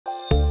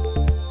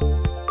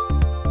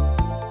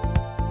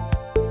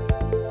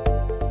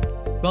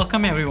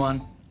Welcome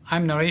everyone.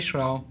 I'm Naresh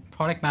Rao,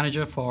 Product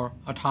Manager for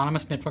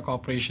Autonomous Network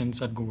Operations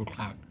at Google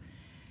Cloud.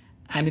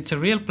 And it's a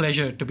real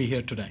pleasure to be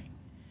here today.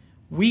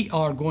 We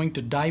are going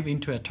to dive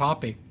into a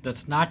topic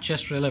that's not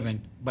just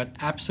relevant, but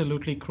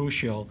absolutely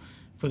crucial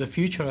for the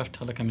future of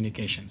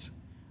telecommunications,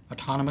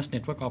 autonomous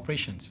network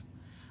operations.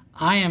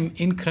 I am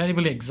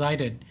incredibly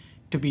excited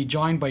to be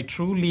joined by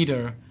true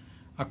leader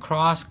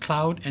across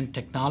cloud and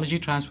technology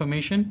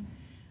transformation,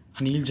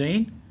 Anil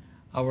Jain,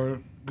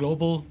 our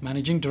Global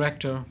Managing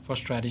Director for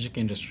Strategic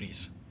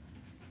Industries.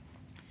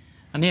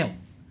 Anil,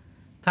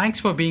 thanks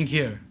for being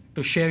here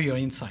to share your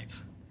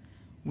insights.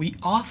 We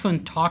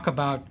often talk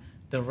about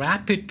the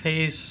rapid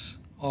pace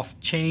of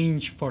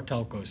change for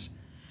telcos.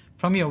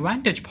 From your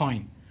vantage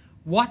point,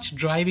 what's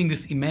driving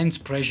this immense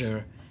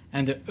pressure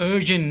and the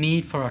urgent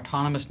need for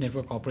autonomous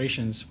network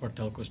operations for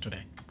telcos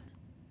today?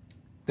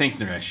 Thanks,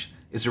 Naresh.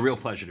 It's a real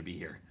pleasure to be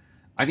here.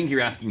 I think you're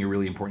asking a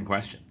really important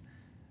question.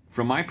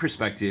 From my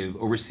perspective,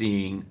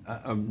 overseeing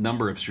a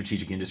number of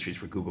strategic industries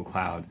for Google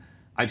Cloud,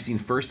 I've seen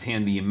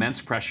firsthand the immense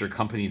pressure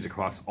companies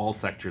across all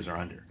sectors are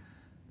under.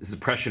 This is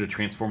pressure to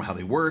transform how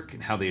they work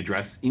and how they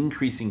address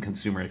increasing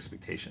consumer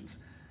expectations.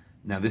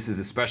 Now, this is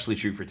especially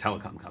true for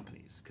telecom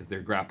companies because they're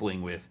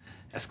grappling with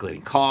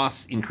escalating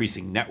costs,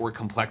 increasing network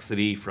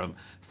complexity from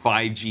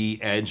 5G,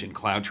 edge, and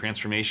cloud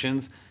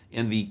transformations,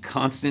 and the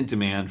constant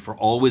demand for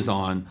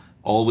always-on,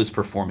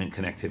 always-performant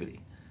connectivity.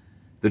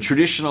 The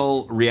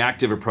traditional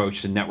reactive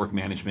approach to network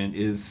management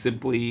is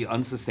simply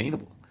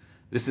unsustainable.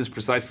 This is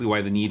precisely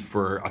why the need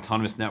for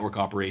autonomous network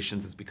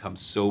operations has become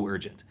so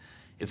urgent.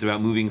 It's about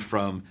moving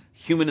from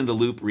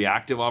human-in-the-loop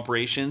reactive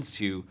operations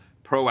to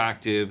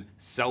proactive,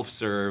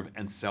 self-serve,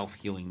 and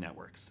self-healing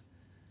networks.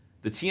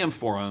 The TM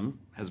Forum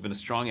has been a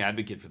strong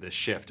advocate for this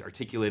shift,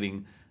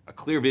 articulating a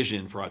clear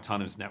vision for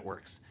autonomous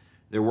networks.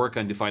 Their work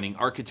on defining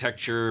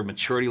architecture,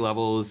 maturity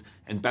levels,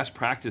 and best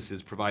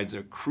practices provides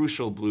a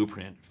crucial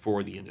blueprint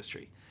for the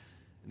industry.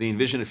 They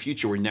envision a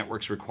future where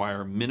networks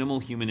require minimal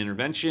human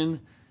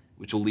intervention,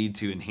 which will lead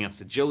to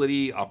enhanced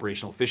agility,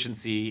 operational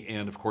efficiency,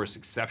 and of course,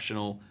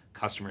 exceptional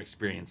customer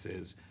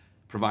experiences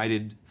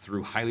provided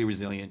through highly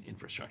resilient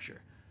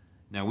infrastructure.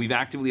 Now, we've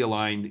actively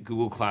aligned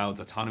Google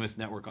Cloud's autonomous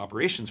network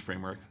operations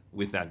framework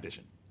with that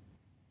vision.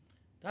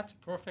 That's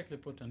perfectly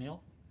put, Anil.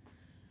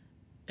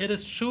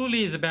 It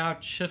truly is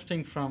about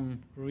shifting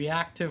from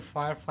reactive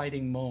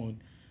firefighting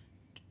mode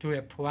to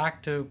a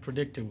proactive,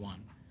 predictive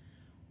one.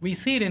 We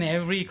see it in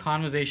every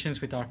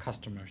conversations with our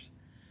customers,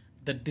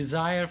 the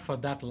desire for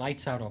that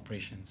lights out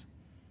operations.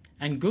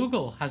 And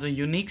Google has a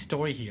unique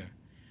story here.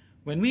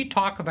 When we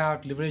talk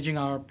about leveraging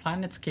our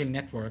planet scale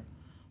network,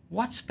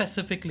 what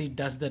specifically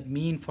does that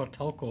mean for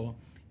telco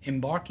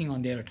embarking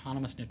on their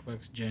autonomous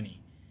networks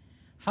journey?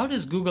 How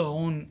does Google's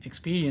own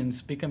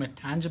experience become a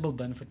tangible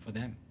benefit for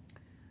them?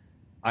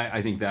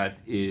 I think that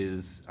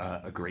is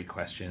a great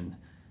question,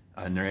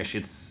 Naresh.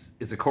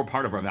 It's a core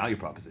part of our value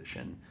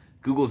proposition.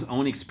 Google's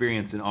own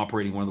experience in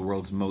operating one of the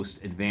world's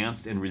most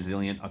advanced and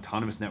resilient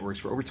autonomous networks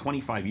for over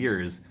 25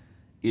 years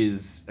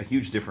is a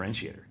huge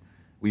differentiator.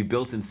 We've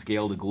built and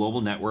scaled a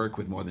global network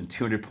with more than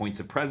 200 points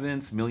of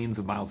presence, millions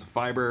of miles of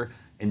fiber,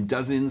 and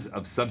dozens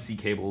of subsea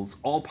cables,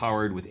 all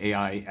powered with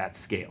AI at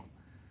scale.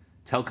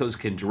 Telcos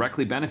can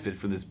directly benefit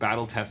from this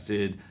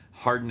battle-tested,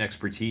 hardened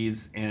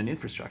expertise and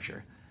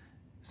infrastructure.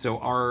 So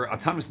our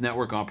autonomous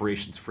network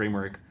operations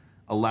framework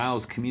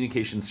allows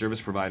communication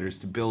service providers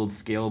to build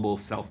scalable,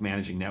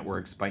 self-managing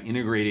networks by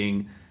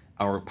integrating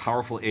our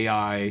powerful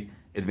AI,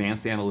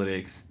 advanced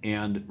analytics,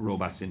 and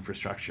robust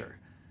infrastructure.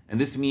 And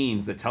this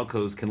means that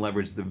telcos can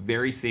leverage the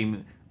very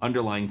same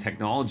underlying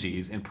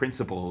technologies and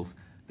principles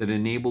that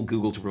enable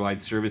Google to provide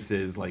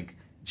services like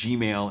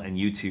Gmail and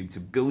YouTube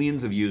to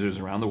billions of users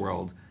around the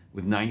world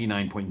with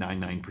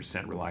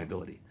 99.99%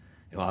 reliability.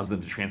 It allows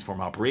them to transform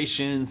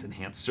operations,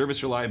 enhance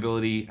service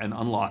reliability, and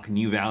unlock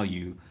new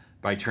value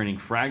by turning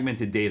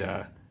fragmented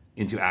data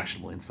into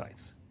actionable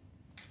insights.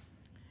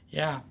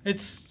 Yeah,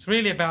 it's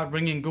really about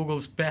bringing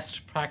Google's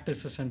best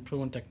practices and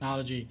proven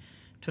technology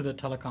to the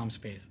telecom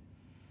space.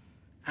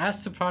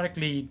 As the product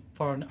lead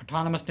for an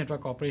autonomous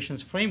network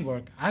operations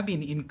framework, I've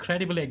been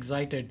incredibly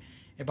excited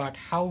about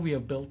how we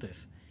have built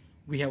this.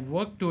 We have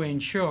worked to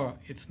ensure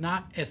it's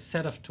not a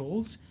set of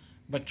tools,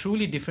 but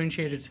truly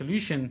differentiated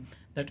solution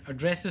that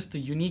addresses the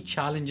unique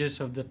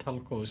challenges of the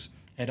telcos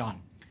head-on.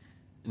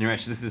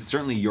 Naresh, this is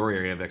certainly your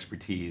area of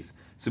expertise.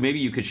 So maybe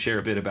you could share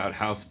a bit about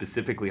how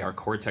specifically our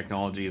core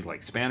technologies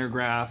like Spanner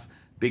Graph,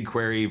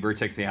 BigQuery,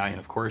 Vertex AI, and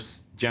of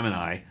course,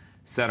 Gemini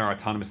set our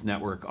autonomous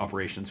network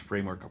operations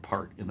framework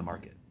apart in the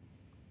market.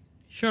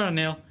 Sure,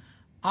 Anil.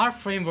 Our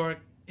framework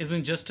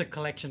isn't just a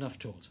collection of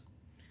tools.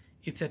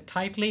 It's a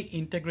tightly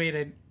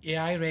integrated,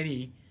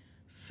 AI-ready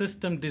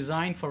system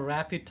designed for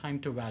rapid time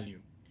to value,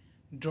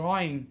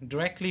 drawing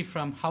directly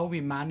from how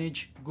we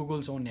manage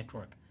Google's own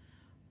network.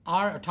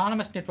 Our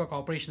autonomous network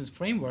operations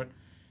framework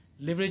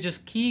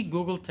leverages key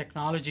Google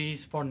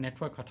technologies for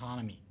network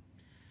autonomy.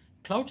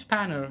 Cloud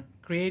Spanner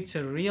creates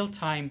a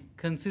real-time,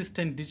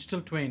 consistent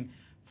digital twin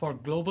for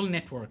global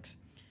networks,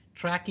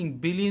 tracking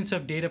billions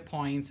of data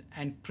points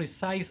and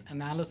precise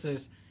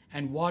analysis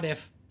and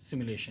what-if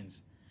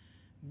simulations.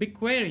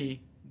 BigQuery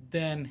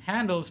then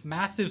handles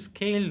massive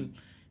scale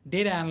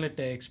data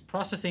analytics,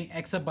 processing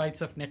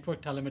exabytes of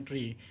network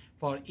telemetry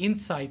for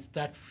insights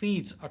that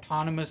feeds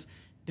autonomous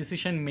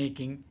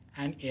decision-making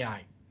and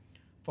AI.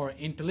 For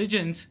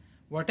intelligence,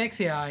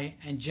 Vertex AI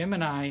and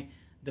Gemini,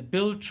 the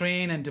build,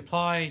 train, and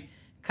deploy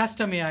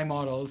custom AI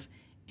models,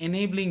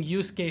 enabling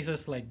use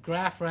cases like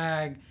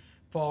GraphRag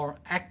for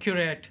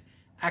accurate,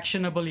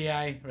 actionable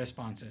AI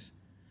responses.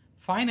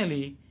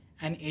 Finally,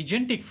 an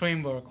agentic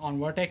framework on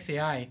Vertex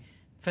AI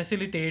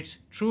facilitates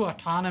true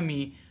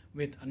autonomy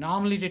with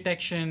anomaly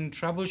detection,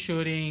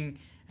 troubleshooting,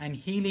 and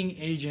healing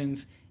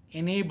agents,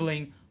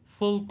 enabling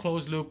full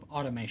closed-loop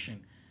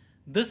automation.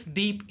 This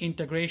deep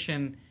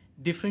integration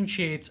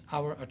differentiates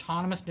our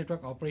autonomous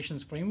network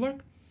operations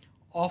framework,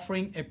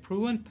 offering a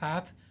proven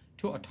path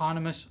to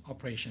autonomous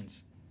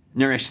operations.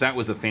 Naresh, that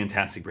was a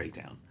fantastic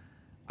breakdown.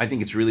 I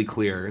think it's really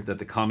clear that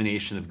the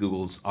combination of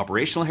Google's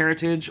operational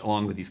heritage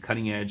along with these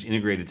cutting-edge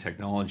integrated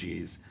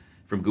technologies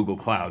from Google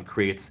Cloud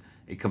creates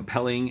a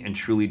compelling and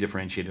truly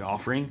differentiated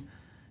offering.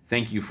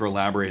 Thank you for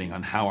elaborating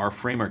on how our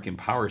framework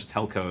empowers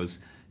telcos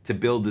to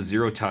build the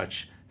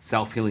zero-touch,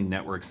 self-healing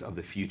networks of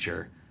the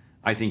future.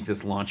 I think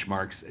this launch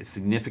marks a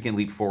significant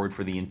leap forward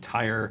for the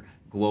entire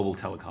global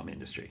telecom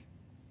industry.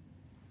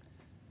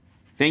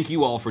 Thank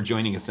you all for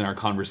joining us in our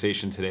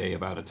conversation today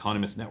about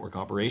autonomous network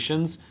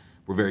operations.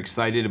 We're very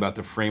excited about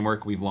the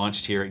framework we've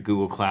launched here at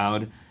Google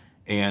Cloud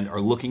and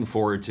are looking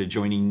forward to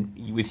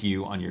joining with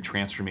you on your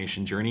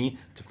transformation journey.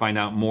 To find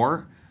out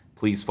more,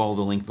 please follow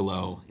the link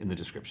below in the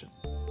description.